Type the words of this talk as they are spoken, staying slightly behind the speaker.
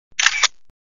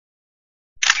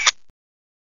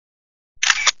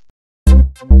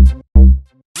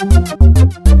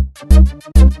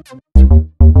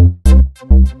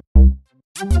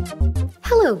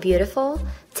Hello beautiful!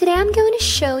 Today I'm going to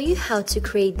show you how to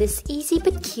create this easy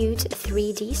but cute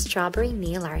 3D strawberry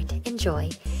nail art.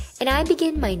 Enjoy! And I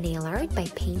begin my nail art by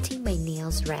painting my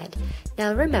nails red.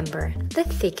 Now remember, the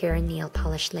thicker a nail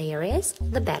polish layer is,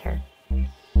 the better.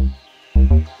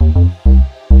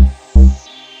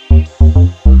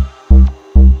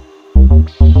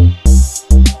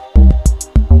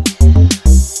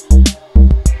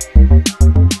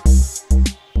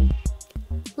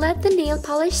 Let the nail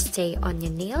polish stay on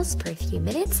your nails for a few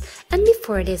minutes, and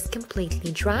before it is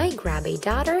completely dry, grab a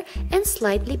daughter and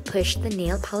slightly push the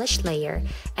nail polish layer.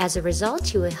 As a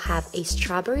result, you will have a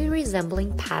strawberry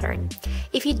resembling pattern.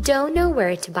 If you don't know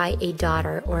where to buy a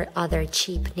daughter or other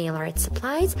cheap nail art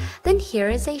supplies, then here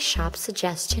is a shop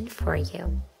suggestion for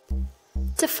you.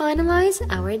 To finalize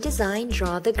our design,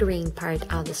 draw the green part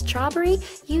of the strawberry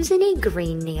using a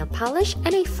green nail polish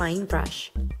and a fine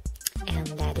brush. And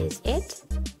that is it.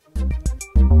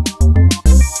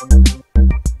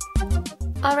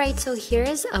 Alright, so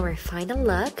here's our final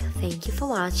look. Thank you for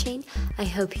watching. I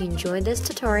hope you enjoyed this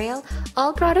tutorial.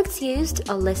 All products used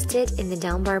are listed in the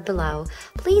down bar below.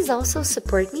 Please also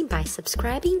support me by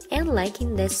subscribing and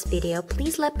liking this video.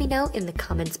 Please let me know in the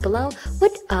comments below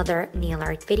what other nail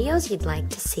art videos you'd like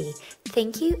to see.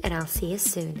 Thank you, and I'll see you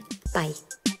soon. Bye.